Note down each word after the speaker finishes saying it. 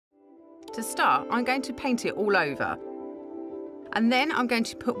To start, I'm going to paint it all over. And then I'm going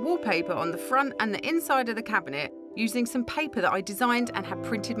to put wallpaper on the front and the inside of the cabinet using some paper that I designed and had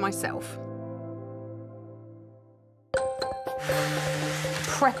printed myself.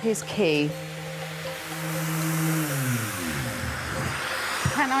 Prep is key.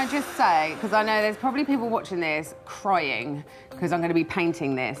 Can I just say, because I know there's probably people watching this crying because I'm going to be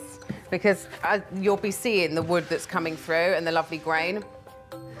painting this, because you'll be seeing the wood that's coming through and the lovely grain.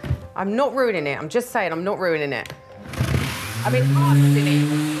 I'm not ruining it. I'm just saying I'm not ruining it. I mean,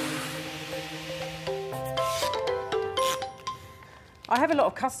 honestly, I have a lot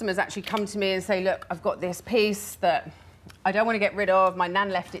of customers actually come to me and say, look, I've got this piece that I don't want to get rid of. My nan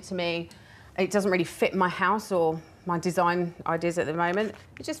left it to me. It doesn't really fit my house or my design ideas at the moment.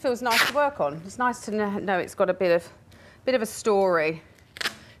 It just feels nice to work on. It's nice to know it's got a bit of a story.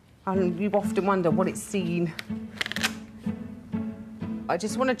 And you often wonder what it's seen. I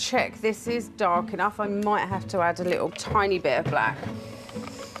just want to check this is dark enough. I might have to add a little tiny bit of black.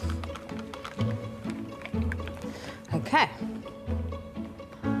 Okay.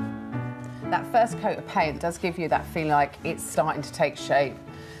 That first coat of paint does give you that feeling like it's starting to take shape,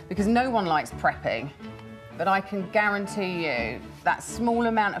 because no one likes prepping, but I can guarantee you that small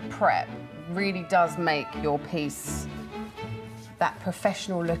amount of prep really does make your piece that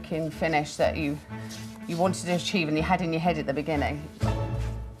professional looking finish that you wanted to achieve and you had in your head at the beginning.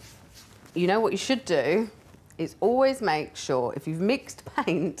 You know what you should do is always make sure if you've mixed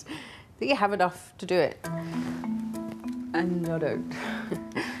paint that you have enough to do it. And I don't.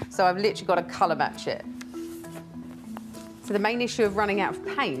 So I've literally got to colour match it. So the main issue of running out of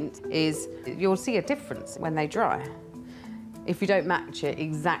paint is you'll see a difference when they dry if you don't match it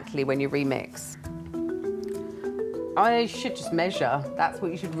exactly when you remix. I should just measure. That's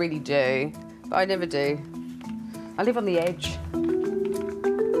what you should really do, but I never do. I live on the edge.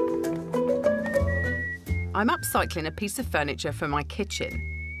 I'm upcycling a piece of furniture for my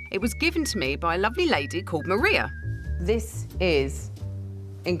kitchen. It was given to me by a lovely lady called Maria. This is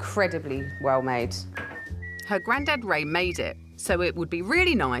incredibly well made. Her granddad Ray made it, so it would be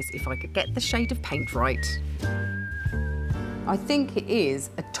really nice if I could get the shade of paint right. I think it is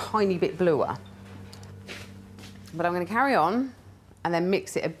a tiny bit bluer, but I'm going to carry on and then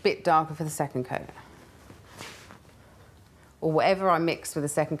mix it a bit darker for the second coat. Or whatever I mix with the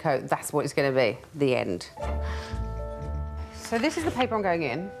second coat, that's what it's going to be, the end. So this is the paper I'm going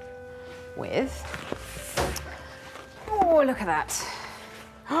in with. Oh, look at that.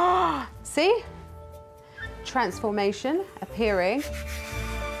 See? Transformation appearing.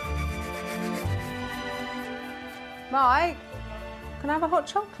 Mike, can I have a hot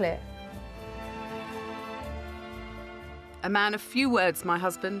chocolate? A man of few words, my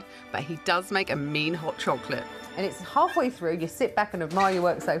husband, but he does make a mean hot chocolate. And it's halfway through, you sit back and admire your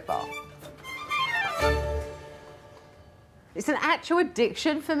work so far. It's an actual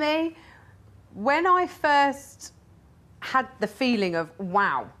addiction for me. When I first had the feeling of,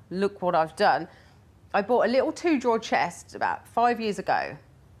 wow, look what I've done, I bought a little 2-drawer chest about 5 years ago.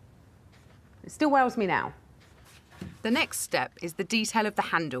 It still wows me now. The next step is the detail of the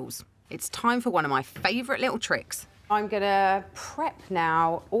handles. It's time for one of my favourite little tricks. I'm gonna prep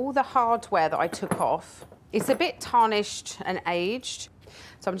now all the hardware that I took off. It's a bit tarnished and aged,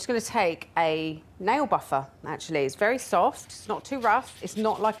 so I'm just gonna take a nail buffer, actually. It's very soft, it's not too rough. It's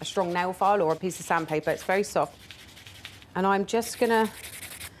not like a strong nail file or a piece of sandpaper, it's very soft. And I'm just gonna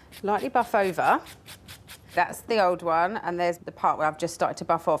lightly buff over. That's the old one, and there's the part where I've just started to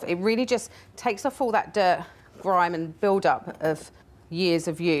buff off. It really just takes off all that dirt, grime, and build-up of years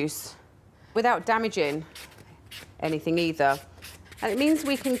of use without damaging anything either. And it means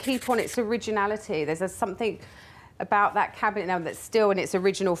we can keep on its originality. There's something about that cabinet now that's still in its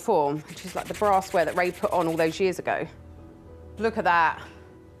original form, which is like the brassware that Ray put on all those years ago. Look at that.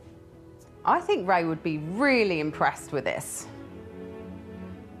 I think Ray would be really impressed with this.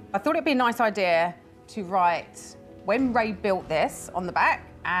 I thought it'd be a nice idea to write when Ray built this on the back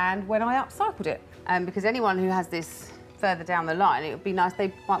and when I upcycled it. Because anyone who has this further down the line, it would be nice,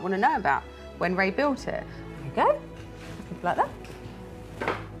 they might want to know about when Ray built it. There you go, like that.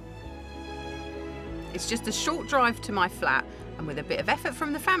 It's just a short drive to my flat, and with a bit of effort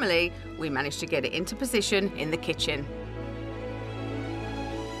from the family, we managed to get it into position in the kitchen.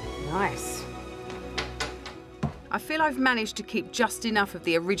 Nice. I feel I've managed to keep just enough of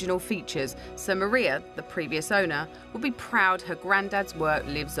the original features, so Maria, the previous owner, will be proud her granddad's work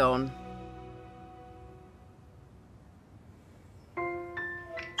lives on.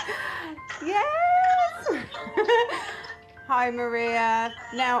 Yes! Hi, Maria.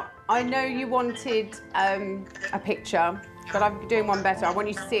 Now, I know you wanted a picture but I'm doing one better. I want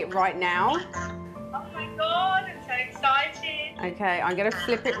you to see it right now. Oh my God, I'm so excited. Okay, I'm gonna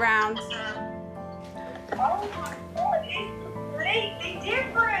flip it round. Oh my God, it's completely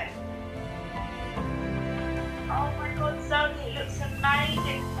different. Oh my God, Zoe, it looks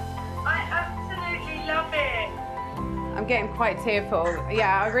amazing. I absolutely love it. I'm getting quite tearful.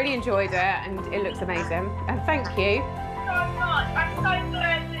 Yeah, I really enjoyed it and it looks amazing. And thank you. So much. I'm so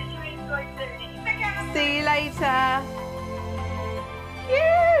glad that you enjoyed doing it. See you later.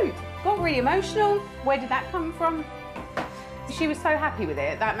 Cute! Got really emotional. Where did that come from? She was so happy with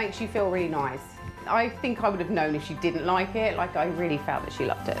it. That makes you feel really nice. I think I would have known if she didn't like it. Like, I really felt that she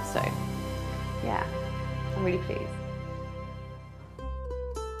loved it. So, yeah, I'm really pleased.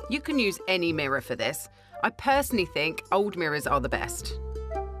 You can use any mirror for this. I personally think old mirrors are the best.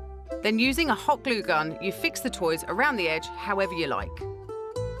 Then using a hot glue gun, you fix the toys around the edge however you like.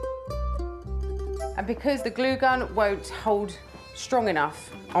 And because the glue gun won't hold strong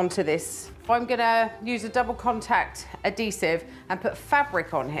enough onto this, I'm gonna use a double contact adhesive and put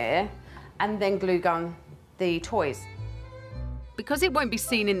fabric on here and then glue gun the toys. Because it won't be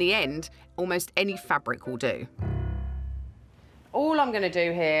seen in the end, almost any fabric will do. All I'm gonna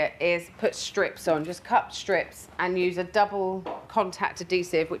do here is put strips on, just cut strips and use a double contact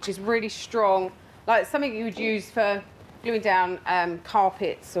adhesive, which is really strong, like something you would use for gluing down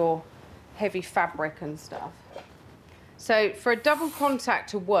carpets or heavy fabric and stuff. So for a double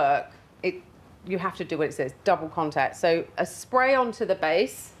contact to work, you have to do what it says, double contact. So a spray onto the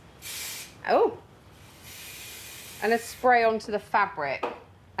base, and a spray onto the fabric,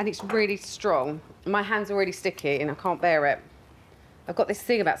 and it's really strong. My hands are already sticky and I can't bear it. I've got this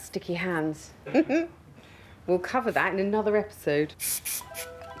thing about sticky hands. We'll cover that in another episode.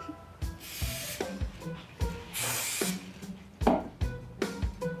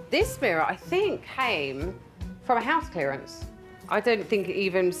 This mirror, I think, came from a house clearance. I don't think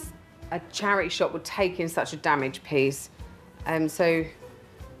even a charity shop would take in such a damaged piece. So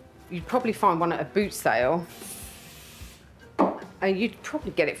you'd probably find one at a boot sale. And you'd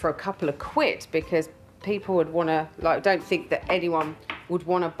probably get it for a couple of quid because people would want to, like, don't think that anyone would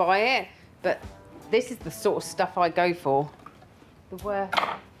want to buy it, but this is the sort of stuff I go for. The worse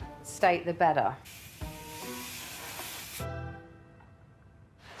state, the better.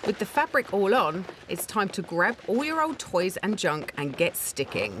 With the fabric all on, it's time to grab all your old toys and junk and get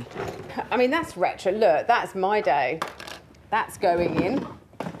sticking. I mean, that's retro. Look, that's my day. That's going in.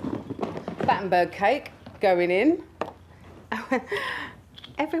 Battenberg cake going in.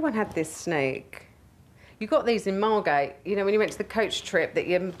 Everyone had this snake. You got these in Margate, you know, when you went to the coach trip that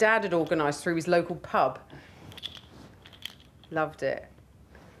your dad had organised through his local pub. Loved it.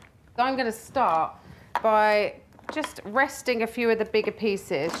 So I'm going to start by just resting a few of the bigger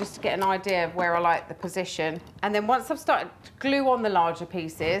pieces just to get an idea of where I like the position. And then once I've started to glue on the larger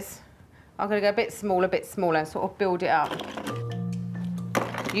pieces, I'm going to go a bit smaller, and sort of build it up.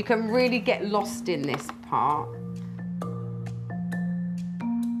 You can really get lost in this part.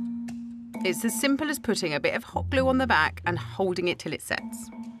 It's as simple as putting a bit of hot glue on the back and holding it till it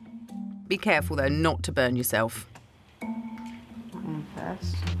sets. Be careful though not to burn yourself. That one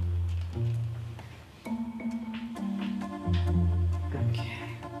first. Okay.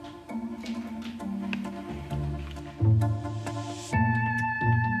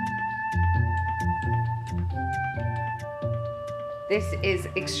 This is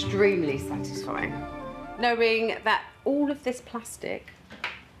extremely satisfying, knowing that all of this plastic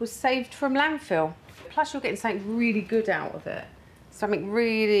was saved from landfill. Plus you're getting something really good out of it. Something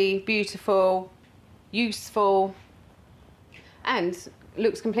really beautiful, useful, and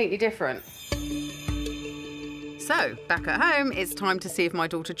looks completely different. So, back at home, it's time to see if my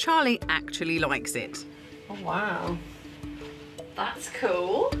daughter Charlie actually likes it. Oh, wow. That's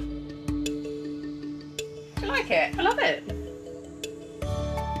cool. Do you like it? I love it.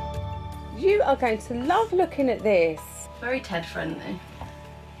 You are going to love looking at this. Very Ted friendly.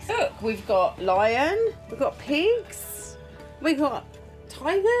 Look, we've got lion, we've got pigs, we've got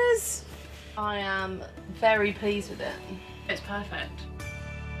tigers. I am very pleased with it. It's perfect.